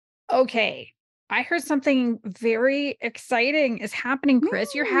Okay. I heard something very exciting is happening,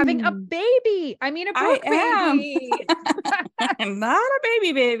 Kris. You're having a Mm, baby. I mean, a I book baby. am not a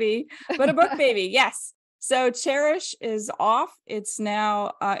baby, but a book baby. Yes. So Cherish is off. It's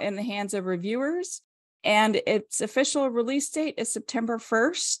now in the hands of reviewers, and its official release date is September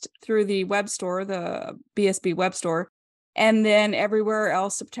 1st through the web store, the BSB web store, and then everywhere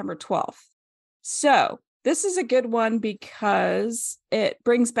else September 12th. So this is a good one because it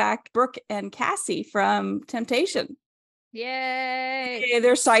brings back Brooke and Cassie from Temptation. Yay.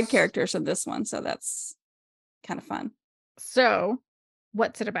 They're side characters in this one, so that's kind of fun. So,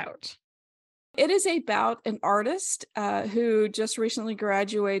 what's it about? It is about an artist who just recently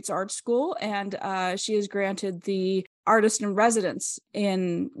graduates art school, and she is granted the artist in residence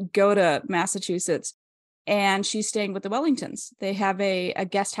in Goda, Massachusetts. And she's staying with the Wellingtons. They have a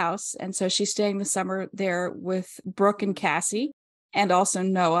guest house. And so she's staying the summer there with Brooke and Cassie, and also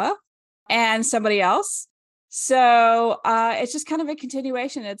Noah and somebody else. So it's just kind of a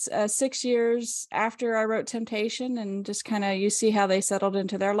continuation. It's 6 years after I wrote Temptation, and just kind of you see how they settled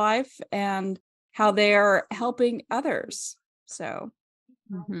into their life and how they're helping others. So,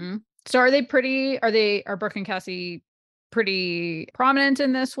 So are Brooke and Cassie pretty prominent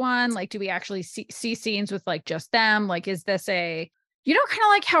in this one? Like, do we actually see scenes with like just them? Like, is this kind of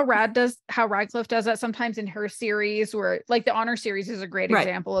like how Radcliffe does that sometimes in her series, where like the Honor series is a great right.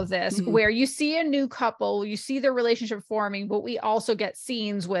 example of this, where you see a new couple, you see their relationship forming, but we also get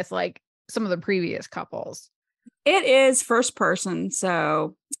scenes with like some of the previous couples. It is first person,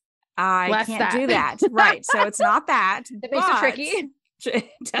 so I can't do that. Right. So it's not that. It makes it tricky.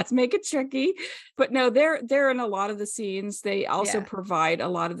 It does make it tricky, but no, they're in a lot of the scenes. They also provide a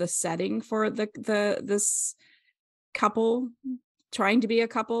lot of the setting for this couple trying to be a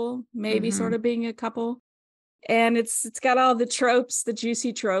couple, maybe sort of being a couple. And it's got all the tropes, the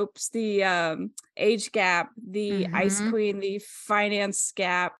juicy tropes, the age gap, the ice queen, the finance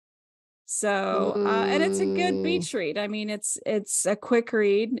gap. So and it's a good beach read. I mean, it's a quick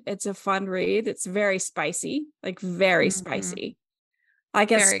read, it's a fun read, it's very spicy, like very spicy.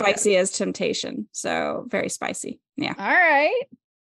 Like as spicy as Temptation. So very spicy. Yeah. All right.